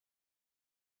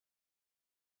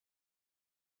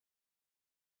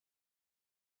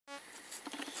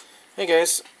Hey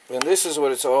guys, and this is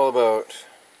what it's all about.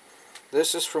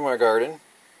 This is from our garden.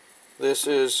 This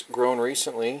is grown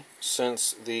recently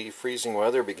since the freezing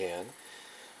weather began,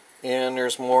 and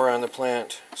there's more on the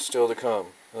plant still to come.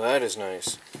 Well, that is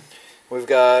nice. We've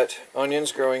got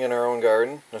onions growing in our own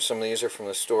garden. Now some of these are from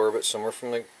the store, but some are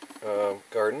from the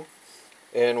garden.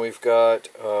 And we've got,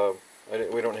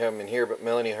 we don't have them in here, but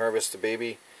Melanie harvested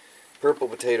baby purple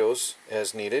potatoes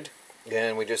as needed.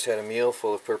 And we just had a meal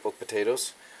full of purple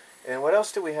potatoes. And what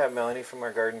else do we have, Melanie, from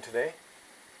our garden today?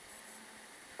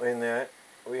 In that,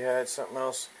 we had something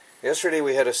else. Yesterday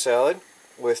we had a salad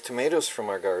with tomatoes from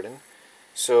our garden.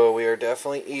 So we are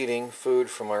definitely eating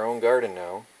food from our own garden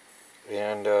now.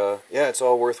 And yeah, it's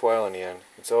all worthwhile in the end.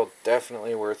 It's all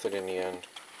definitely worth it in the end.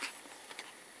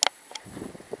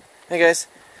 Hey guys,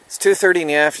 it's 2:30 in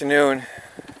the afternoon.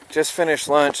 Just finished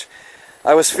lunch.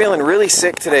 I was feeling really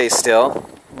sick today still,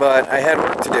 but I had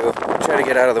work to do. Try to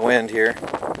get out of the wind here.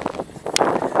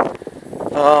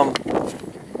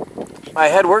 I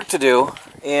had work to do,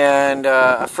 and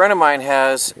a friend of mine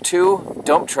has 2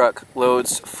 dump truck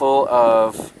loads full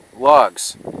of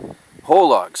logs, whole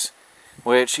logs,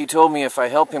 which he told me if I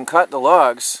help him cut the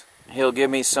logs, he'll give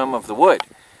me some of the wood.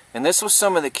 And this was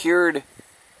some of the cured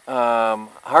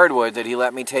hardwood that he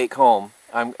let me take home.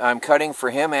 I'm cutting for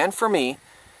him and for me,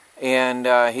 and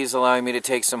he's allowing me to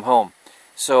take some home.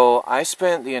 So I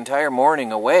spent the entire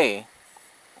morning away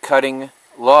cutting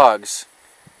logs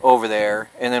over there,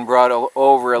 and then brought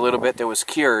over a little bit that was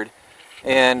cured.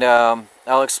 And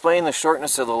I'll explain the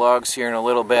shortness of the logs here in a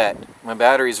little bit. My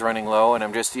battery's running low, and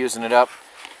I'm just using it up,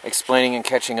 explaining and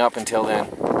catching up until then.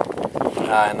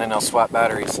 And then I'll swap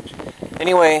batteries.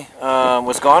 Anyway,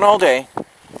 was gone all day,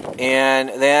 and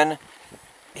then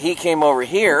he came over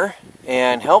here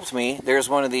and helped me. There's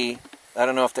one of the, I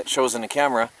don't know if that shows in the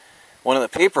camera, one of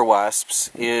the paper wasps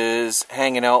is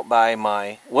hanging out by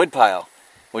my wood pile,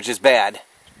 which is bad.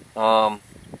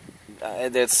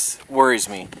 That worries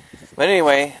me. But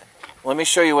anyway, let me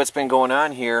show you what's been going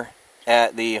on here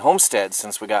at the homestead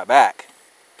since we got back.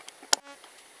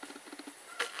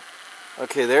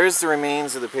 Okay, there's the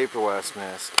remains of the paper wasp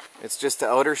nest. It's just the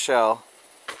outer shell.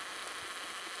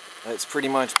 It's pretty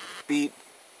much beat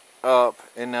up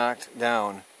and knocked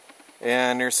down.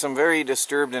 And there's some very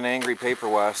disturbed and angry paper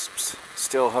wasps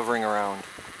still hovering around.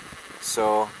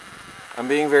 So I'm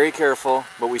being very careful,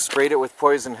 but we sprayed it with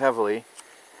poison heavily.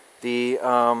 The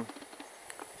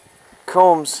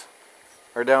combs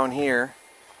are down here.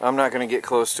 I'm not going to get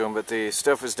close to them, but the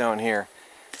stuff is down here.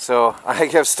 So I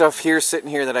have stuff here sitting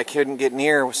here that I couldn't get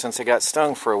near since I got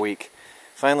stung for a week.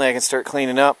 Finally I can start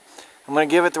cleaning up. I'm going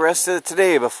to give it the rest of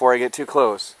today before I get too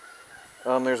close.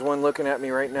 There's one looking at me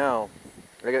right now.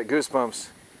 I got goosebumps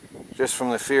just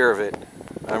from the fear of it.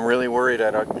 I'm really worried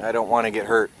I don't want to get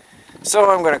hurt.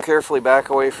 So I'm going to carefully back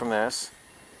away from this.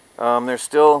 They're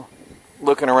still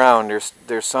looking around.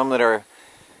 There's some that are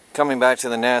coming back to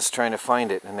the nest trying to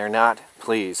find it, and they're not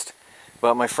pleased.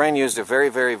 But my friend used a very,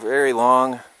 very, very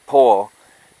long pole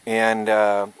and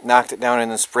knocked it down and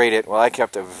then sprayed it. Well, I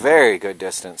kept a very good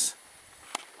distance.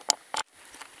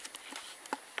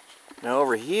 Now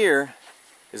over here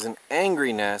is an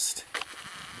angry nest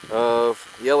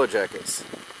of yellow jackets.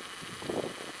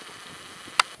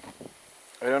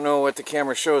 I don't know what the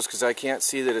camera shows because I can't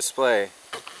see the display.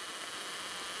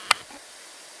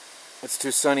 It's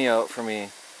too sunny out for me.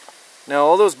 Now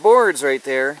all those boards right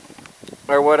there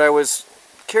are what I was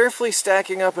carefully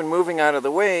stacking up and moving out of the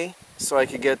way so I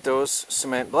could get those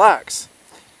cement blocks.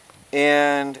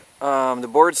 And the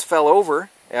boards fell over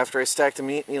after I stacked them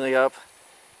neatly up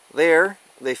there.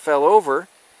 They fell over,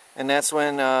 and that's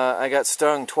when I got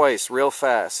stung twice real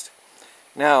fast.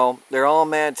 Now, they're all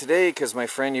mad today because my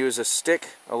friend used a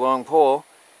stick, a long pole,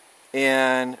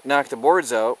 and knocked the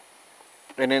boards out,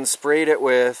 and then sprayed it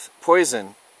with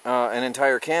poison, an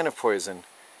entire can of poison.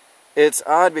 It's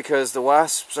odd because the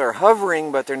wasps are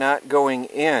hovering, but they're not going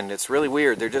in. It's really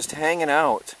weird. They're just hanging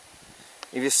out.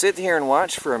 If you sit here and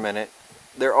watch for a minute,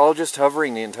 they're all just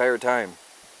hovering the entire time.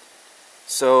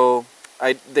 So,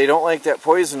 they don't like that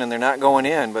poison, and they're not going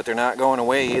in, but they're not going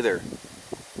away either.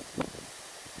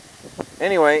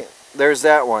 Anyway, there's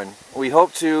that one. We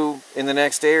hope to, in the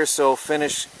next day or so,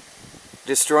 finish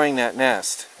destroying that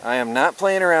nest. I am not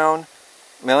playing around.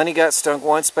 Melanie got stung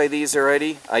once by these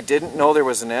already. I didn't know there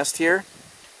was a nest here,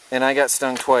 and I got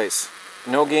stung twice.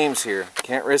 No games here.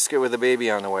 Can't risk it with a baby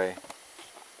on the way.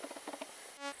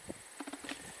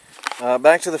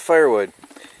 Back to the firewood.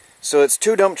 So it's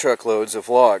 2 dump truck loads of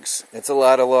logs. It's a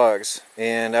lot of logs.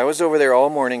 And I was over there all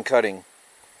morning cutting.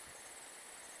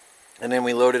 And then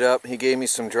we loaded up. He gave me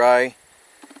some dry,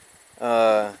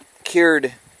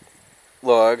 cured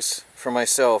logs for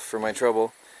myself for my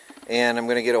trouble, and I'm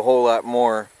going to get a whole lot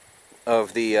more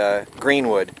of the green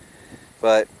wood.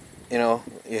 But, you know,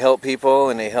 you help people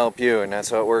and they help you, and that's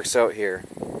how it works out here.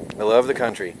 I love the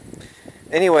country.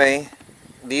 Anyway,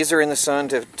 these are in the sun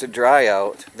to dry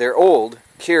out. They're old,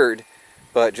 cured,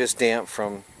 but just damp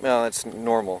from, well, that's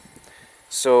normal.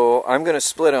 So I'm going to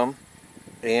split them,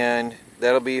 and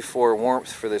that'll be for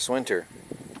warmth for this winter.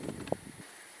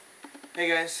 Hey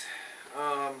guys,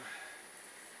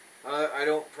 I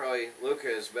don't probably look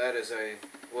as bad as I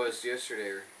was yesterday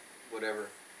or whatever.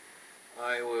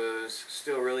 I was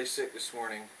still really sick this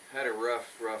morning. Had a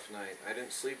rough night. I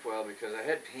didn't sleep well because I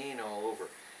had pain all over.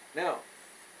 Now,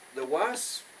 the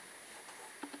wasp,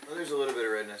 well, there's a little bit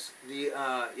of redness. The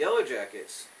yellow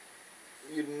jackets,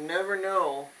 you'd never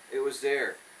know it was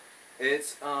there.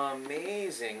 It's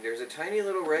amazing. There's a tiny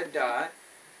little red dot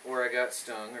where I got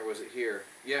stung, or was it here?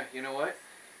 Yeah, you know what?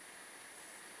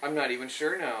 I'm not even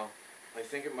sure now. I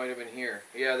think it might have been here.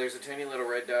 Yeah, there's a tiny little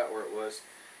red dot where it was.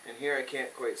 And here I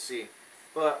can't quite see.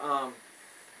 But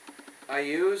I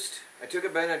took a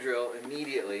benadryl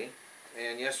immediately,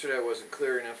 and yesterday I wasn't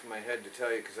clear enough in my head to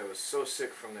tell you because I was so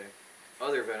sick from the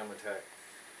other venom attack.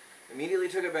 Immediately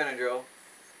took a benadryl,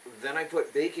 then I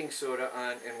put baking soda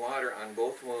on and water on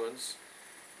both wounds.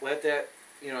 Let that,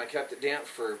 you know, I kept it damp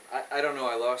for, I don't know,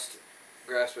 I lost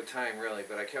grasp of time really,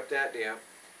 but I kept that damp.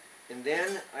 And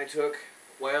then I took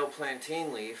wild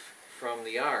plantain leaf from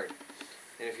the yard.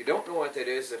 And if you don't know what that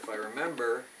is, if I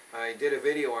remember, I did a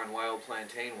video on wild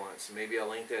plantain once. Maybe I'll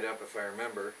link that up if I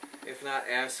remember. If not,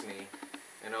 ask me,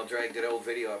 and I'll drag that old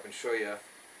video up and show you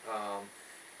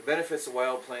the benefits of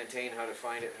wild plantain, how to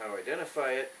find it, how to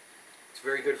identify it. It's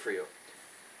very good for you.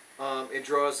 It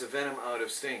draws the venom out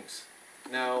of stings.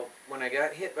 Now, when I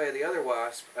got hit by the other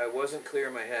wasp, I wasn't clear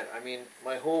in my head. I mean,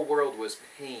 my whole world was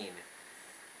pain,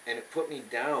 and it put me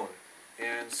down.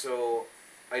 And so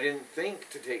I didn't think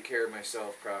to take care of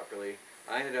myself properly.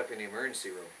 I ended up in the emergency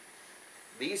room.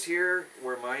 These here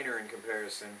were minor in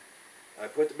comparison. I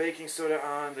put the baking soda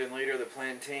on, then later the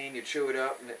plantain, you chew it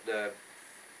up, and the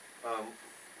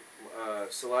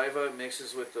saliva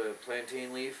mixes with the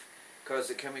plantain leaf,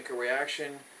 causes a chemical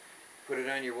reaction, put it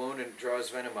on your wound, and it draws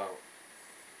venom out.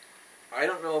 I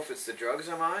don't know if it's the drugs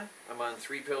I'm on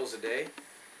 3 pills a day,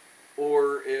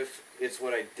 or if it's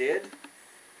what I did,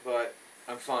 but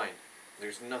I'm fine.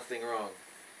 There's nothing wrong.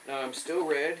 Now I'm still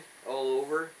red all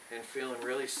over and feeling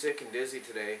really sick and dizzy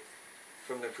today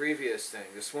from the previous thing.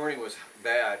 This morning was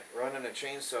bad. Running a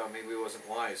chainsaw maybe wasn't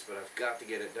wise, but I've got to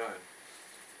get it done.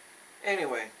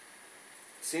 Anyway,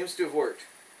 it seems to have worked.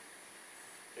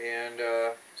 And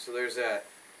so there's that.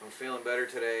 I'm feeling better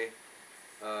today.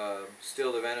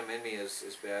 Still the venom in me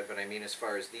is bad, but I mean as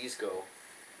far as these go,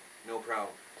 no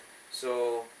problem.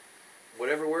 So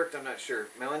whatever worked, I'm not sure.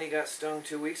 Melanie got stung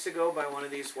 2 weeks ago by one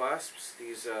of these wasps,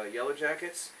 these yellow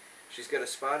jackets. She's got a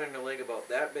spot on her leg about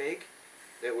that big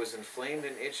that was inflamed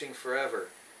and itching forever.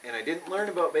 And I didn't learn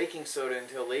about baking soda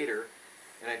until later,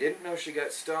 and I didn't know she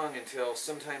got stung until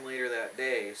sometime later that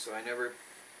day, so I never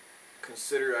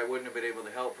considered I wouldn't have been able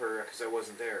to help her because I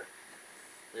wasn't there.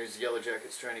 There's yellow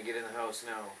jackets trying to get in the house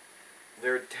now.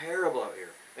 They're terrible out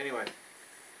here. Anyway,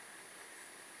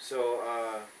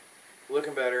 so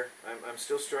looking better. I'm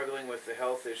still struggling with the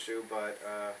health issue, but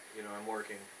you know, I'm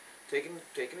working, taking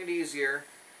it easier,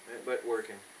 but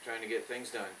working, trying to get things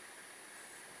done.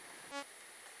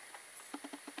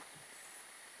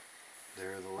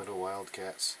 There are the little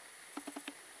wildcats.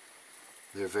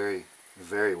 They're very,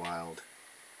 very wild.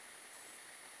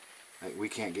 Like, we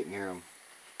can't get near them.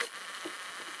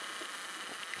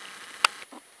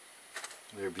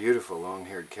 They're beautiful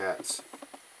long-haired cats.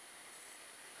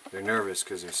 They're nervous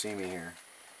because they see me here.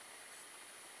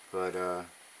 But,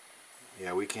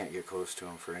 yeah, we can't get close to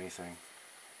them for anything.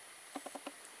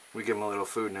 We give them a little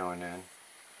food now and then.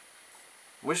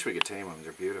 Wish we could tame them.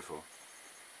 They're beautiful.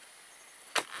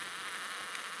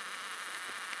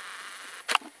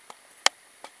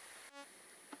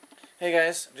 Hey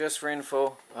guys, just for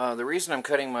info, the reason I'm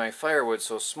cutting my firewood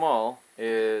so small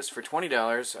is for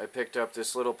 $20 I picked up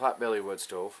this little potbelly wood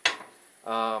stove.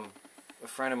 A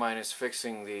friend of mine is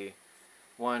fixing the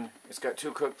one. It's got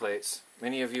 2 cook plates.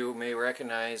 Many of you may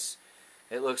recognize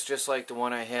it looks just like the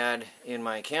one I had in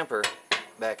my camper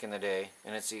back in the day,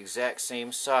 and it's the exact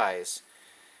same size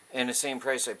and the same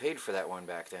price I paid for that one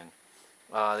back then.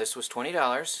 This was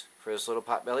 $20 for this little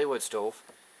potbelly wood stove,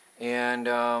 and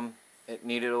it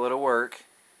needed a little work,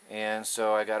 and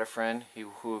so I got a friend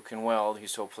who can weld.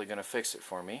 He's hopefully going to fix it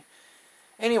for me.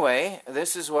 Anyway,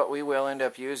 this is what we will end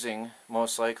up using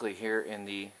most likely here in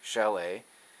the chalet.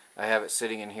 I have it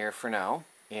sitting in here for now,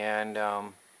 and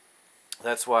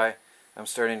that's why I'm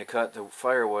starting to cut the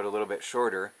firewood a little bit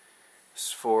shorter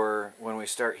for when we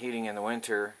start heating in the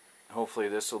winter. Hopefully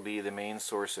this will be the main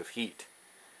source of heat.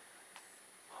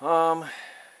 Yeah,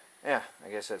 I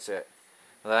guess that's it.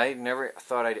 But I never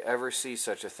thought I'd ever see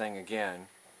such a thing again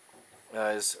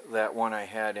as that one I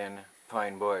had in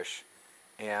Pine Bush.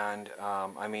 And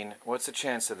I mean, what's the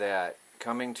chance of that?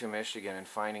 Coming to Michigan and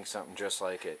finding something just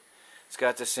like it. It's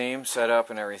got the same setup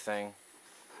and everything.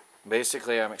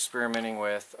 Basically, I'm experimenting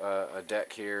with a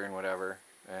deck here and whatever.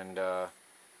 And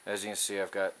as you can see,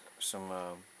 I've got some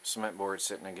cement boards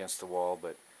sitting against the wall.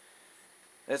 But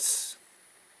it's,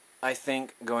 I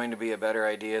think, going to be a better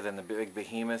idea than the big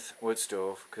behemoth wood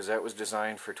stove, because that was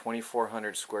designed for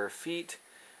 2,400 square feet.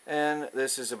 And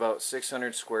this is about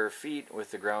 600 square feet, with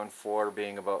the ground floor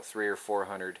being about 300 or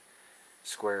 400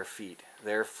 square feet.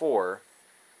 Therefore,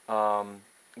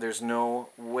 there's no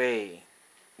way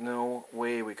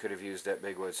we could have used that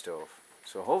big wood stove.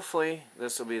 So hopefully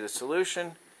this will be the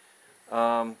solution.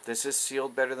 This is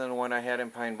sealed better than the one I had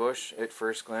in Pine Bush at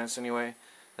first glance anyway.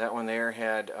 That one there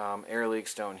had air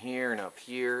leaks down here and up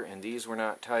here, and these were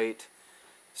not tight.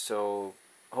 So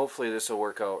hopefully this will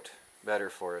work out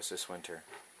better for us this winter.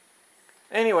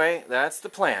 Anyway, that's the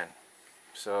plan.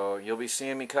 So you'll be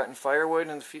seeing me cutting firewood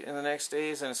in the next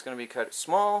days, and it's going to be cut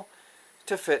small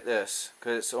to fit this,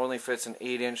 because it only fits an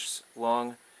 8-inch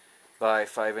long by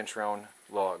 5-inch round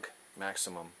log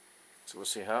maximum. So we'll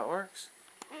see how it works.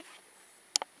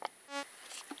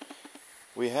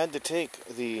 We had to take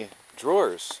the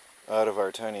drawers out of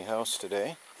our tiny house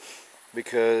today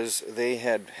because they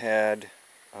had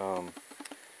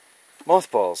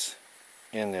mothballs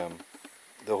in them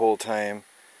the whole time,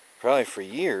 probably for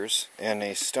years, and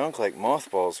they stunk like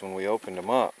mothballs when we opened them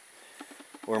up.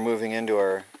 We're moving into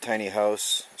our tiny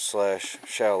house slash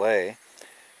chalet,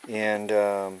 and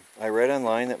I read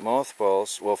online that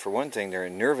mothballs, well, for one thing, they're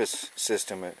a nervous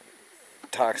system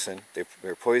toxin.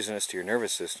 They're poisonous to your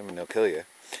nervous system and they'll kill you.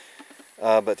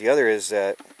 But the other is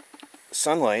that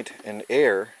sunlight and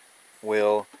air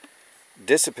will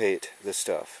dissipate the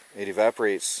stuff. It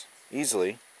evaporates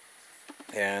easily,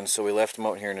 and so we left them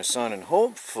out here in the sun, and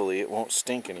hopefully it won't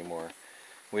stink anymore.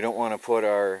 We don't want to put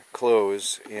our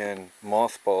clothes in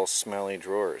mothball smelly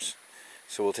drawers.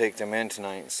 So we'll take them in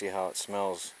tonight and see how it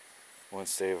smells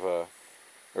once they've,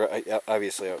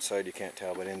 obviously outside you can't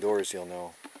tell, but indoors you'll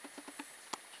know.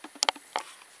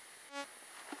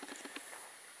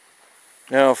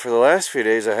 Now, for the last few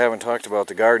days I haven't talked about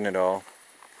the garden at all,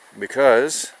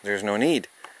 because there's no need.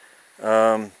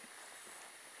 I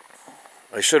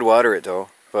should water it though,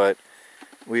 but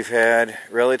we've had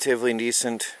relatively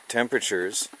decent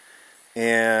temperatures,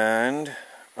 and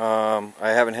I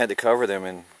haven't had to cover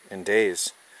them in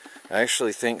days. I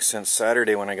actually think since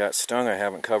Saturday when I got stung I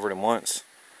haven't covered them once.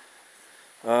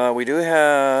 We do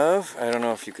have, I don't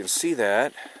know if you can see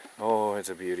that. Oh, it's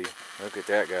a beauty. Look at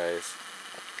that, guys.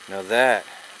 Now that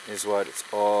is what it's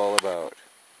all about.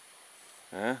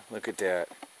 Huh? Look at that.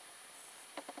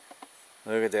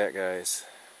 Look at that, guys.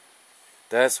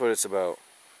 That's what it's about.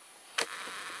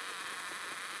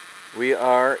 We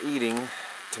are eating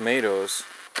tomatoes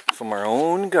from our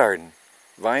own garden.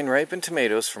 Vine-ripened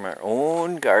tomatoes from our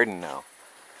own garden now.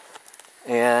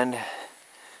 And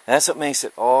that's what makes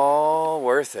it all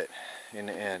worth it in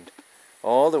the end.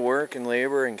 All the work and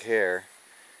labor and care.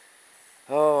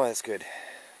 Oh, that's good.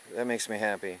 That makes me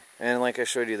happy. And like I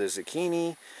showed you the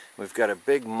zucchini, we've got a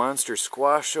big monster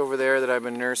squash over there that I've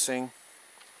been nursing.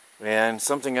 And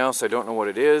something else, I don't know what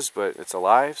it is, but it's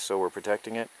alive, so we're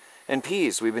protecting it. And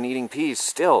peas, we've been eating peas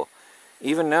still.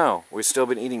 Even now, we've still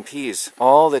been eating peas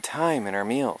all the time in our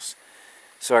meals.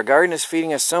 So our garden is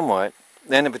feeding us somewhat.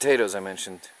 Then the potatoes I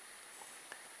mentioned.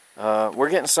 We're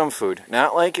getting some food.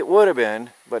 Not like it would have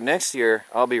been, but next year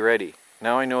I'll be ready.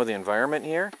 Now I know the environment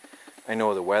here. I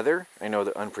know the weather. I know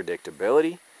the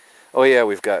unpredictability. Oh yeah,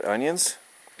 we've got onions.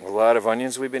 A lot of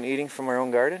onions we've been eating from our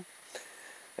own garden.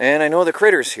 And I know the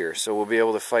critters here, so we'll be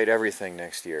able to fight everything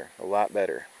next year. A lot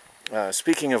better.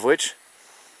 Speaking of which,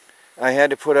 I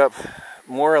had to put up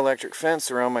more electric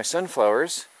fence around my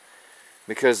sunflowers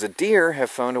because the deer have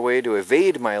found a way to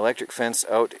evade my electric fence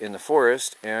out in the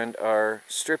forest and are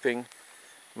stripping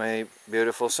my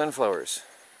beautiful sunflowers,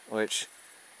 which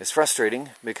is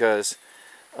frustrating because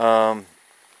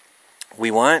we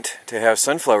want to have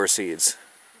sunflower seeds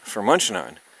for munching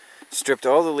on. Stripped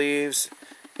all the leaves,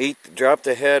 dropped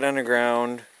the head on the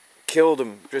ground, killed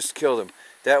them, just killed them.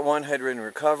 That one had been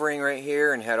recovering right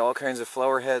here and had all kinds of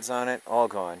flower heads on it, all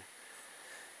gone.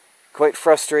 Quite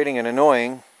frustrating and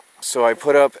annoying, so I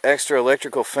put up extra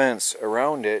electrical fence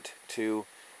around it to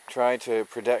try to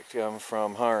protect them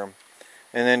from harm.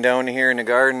 And then down here in the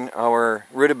garden, our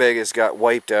rutabagas got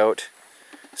wiped out.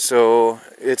 So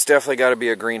it's definitely got to be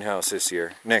a greenhouse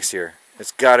next year.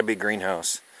 It's got to be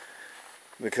greenhouse.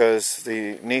 Because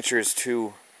the nature is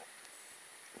too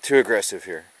aggressive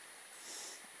here.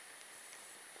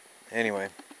 Anyway,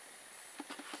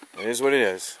 it is what it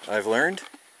is. I've learned.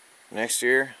 Next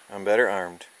year, I'm better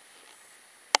armed.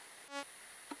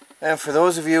 And for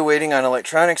those of you waiting on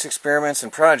electronics experiments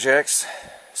and projects,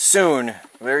 soon,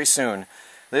 very soon,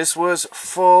 this was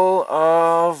full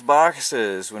of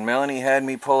boxes. When Melanie had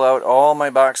me pull out all my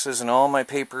boxes and all my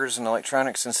papers and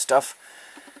electronics and stuff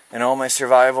and all my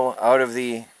survival out of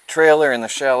the trailer in the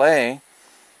chalet,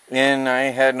 and I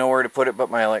had nowhere to put it but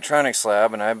my electronics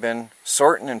lab, and I've been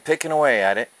sorting and picking away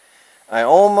at it. I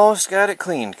almost got it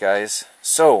cleaned, guys.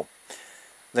 So,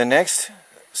 the next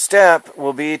step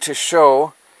will be to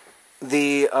show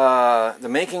the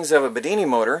makings of a Bedini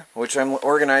motor, which I'm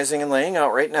organizing and laying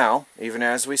out right now, even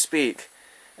as we speak.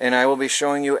 And I will be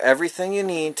showing you everything you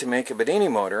need to make a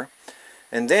Bedini motor.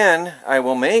 And then I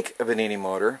will make a Bedini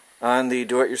motor on the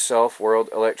Do-It-Yourself World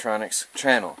Electronics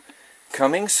channel.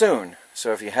 Coming soon.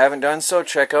 So if you haven't done so,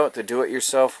 check out the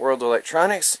Do-It-Yourself World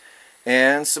Electronics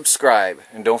and subscribe.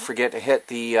 And don't forget to hit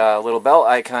the little bell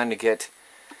icon to get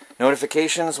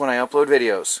notifications when I upload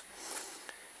videos.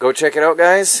 Go check it out,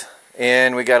 guys.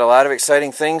 And we got a lot of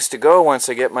exciting things to go once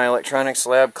I get my electronics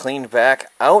lab cleaned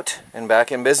back out and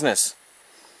back in business.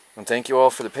 And thank you all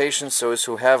for the patience, those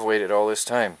who have waited all this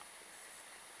time.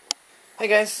 Hey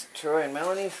guys, Troy and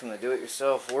Melanie from the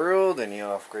Do-It-Yourself World and the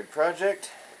Off-Grid Project.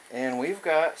 And we've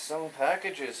got some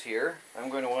packages here. I'm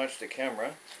going to watch the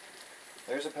camera.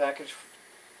 There's a package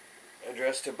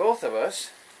addressed to both of us.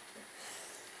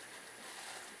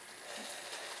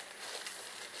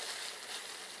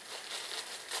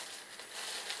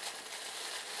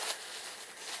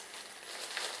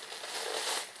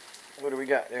 What do we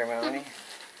got there, Melanie?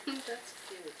 That's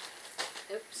cute.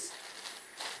 Oops.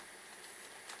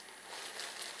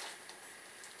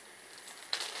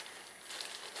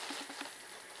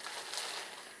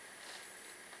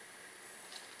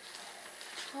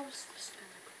 How is this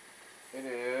gonna go? It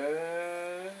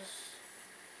is...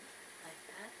 Like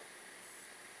that?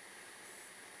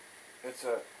 It's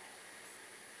a...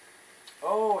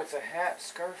 Oh, it's a hat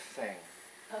scarf thing.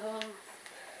 Oh.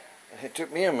 It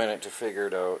took me a minute to figure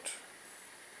it out.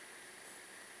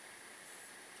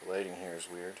 The lighting here is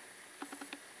weird.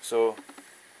 So,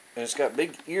 and it's got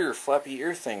big flappy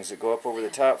ear things that go up over the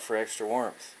top for extra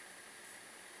warmth.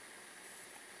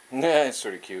 Nah, it's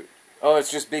sort of cute. Oh,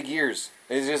 it's just big ears.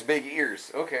 It's just big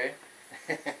ears. Okay.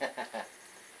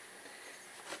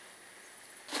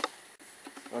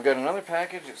 We've got another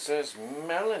package that says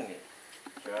Melanie.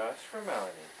 Just for Melanie.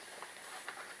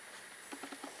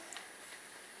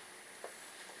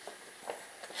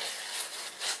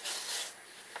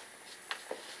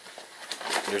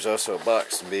 There's also a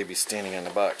box, and baby's standing on the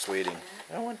box waiting.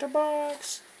 I want the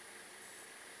box.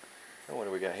 Oh, what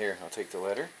do we got here? I'll take the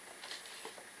letter.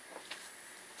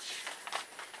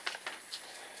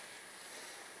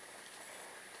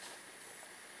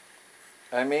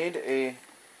 I made a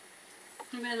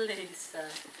Melissa.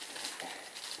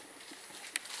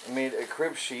 I made a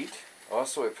crib sheet,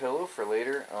 also a pillow for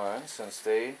later on, since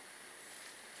they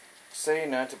say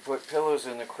not to put pillows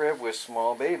in the crib with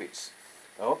small babies.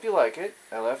 I hope you like it.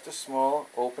 I left a small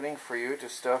opening for you to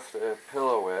stuff the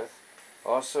pillow with.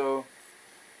 Also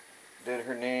did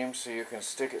her name so you can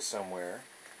stick it somewhere.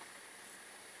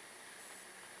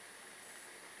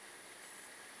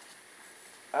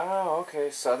 Oh, okay.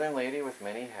 Southern lady with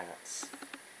many hats.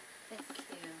 Thank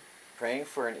you. Praying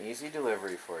for an easy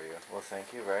delivery for you. Well,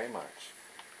 thank you very much.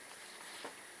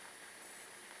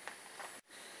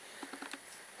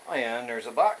 Oh, yeah, and there's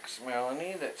a box,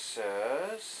 Melanie, that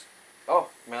says... Oh,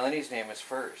 Melanie's name is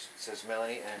first. It says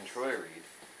Melanie and Troy Reed.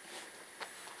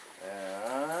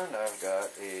 And I've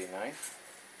got a knife.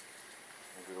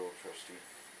 A good old trusty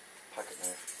pocket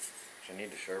knife, which I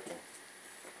need to sharpen.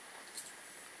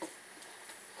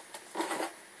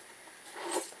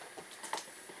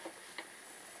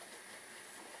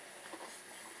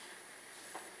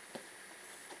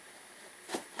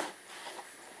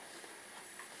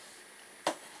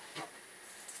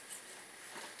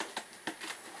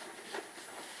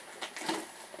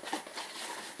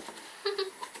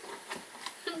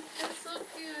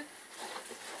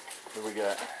 What do we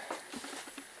got?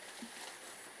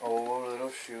 Oh, little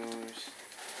shoes.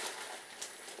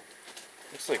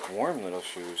 Looks like warm little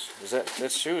shoes.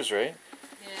 That's shoes, right?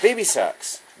 Yeah. Baby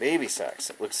socks. Baby socks.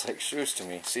 It looks like shoes to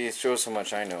me. See, it shows how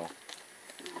much I know.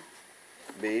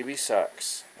 Baby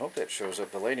socks. I hope that shows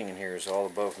up. The lighting in here is all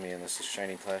above me and this is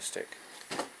shiny plastic.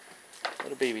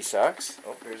 Little baby socks.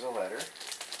 Oh, there's a letter.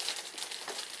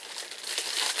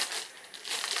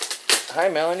 Hi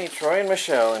Melanie, Troy, and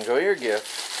Michelle. Enjoy your gift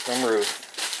from Ruth.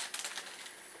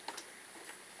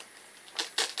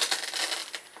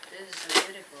 This is a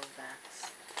beautiful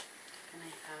box. Can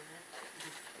I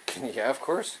have it? Yeah, of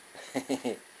course.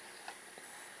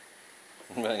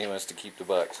 Melanie wants to keep the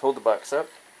box. Hold the box up.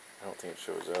 I don't think it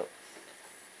shows up.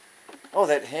 Oh,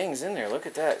 that hangs in there. Look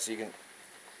at that. So you can...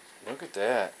 Look at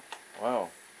that. Wow.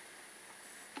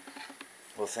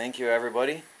 Well, thank you,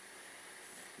 everybody.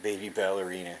 Baby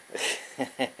ballerina.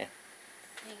 Thank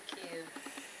you.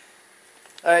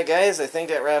 Alright, guys. I think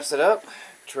that wraps it up.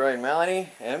 Troy and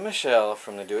Melanie and Michelle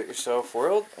from the Do-It-Yourself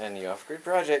World and the Off-Grid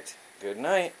Project. Good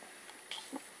night.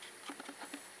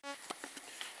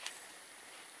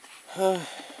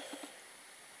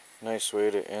 Nice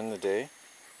way to end the day.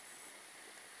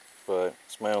 But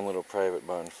it's my own little private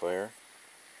bonfire.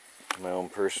 My own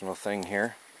personal thing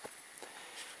here.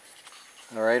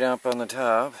 Right up on the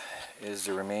top is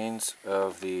the remains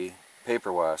of the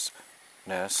paper wasp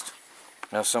nest.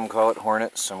 Now some call it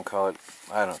hornets, some call it,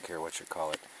 I don't care what you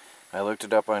call it. I looked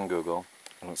it up on Google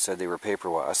and it said they were paper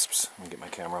wasps. Let me get my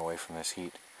camera away from this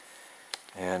heat.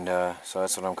 And so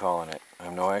that's what I'm calling it.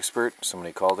 I'm no expert.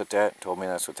 Somebody called it that, told me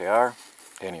that's what they are.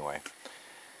 Anyway,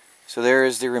 so there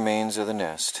is the remains of the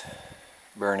nest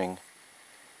burning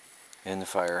in the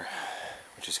fire,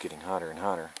 which is getting hotter and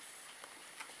hotter.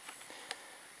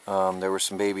 There were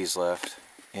some babies left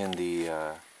in the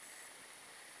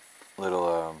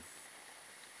little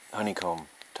honeycomb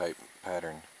type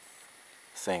pattern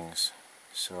things,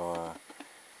 so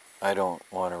I don't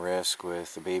want to risk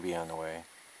with the baby on the way.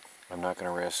 I'm not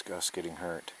going to risk us getting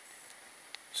hurt,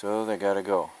 so they gotta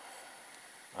go.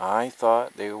 I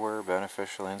thought they were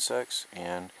beneficial insects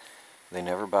and they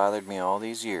never bothered me all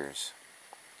these years,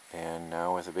 and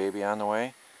now with a baby on the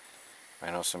way,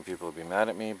 I know some people will be mad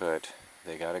at me, but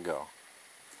they gotta go.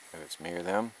 If it's me or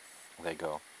them, they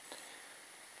go.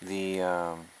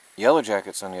 The yellow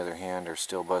jackets, on the other hand, are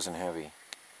still buzzing heavy.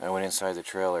 I went inside the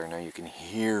trailer, now you can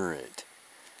hear it.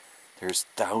 There's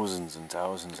thousands and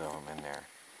thousands of them in there.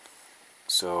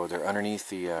 So they're underneath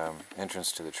the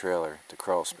entrance to the trailer, the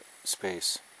crawl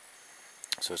space.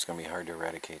 So it's going to be hard to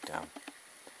eradicate them.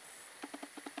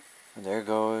 And there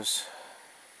goes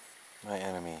my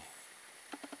enemy.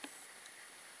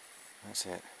 That's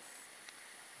it.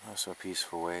 Also a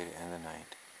peaceful way to end the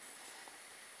night.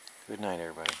 Good night,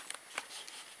 everybody.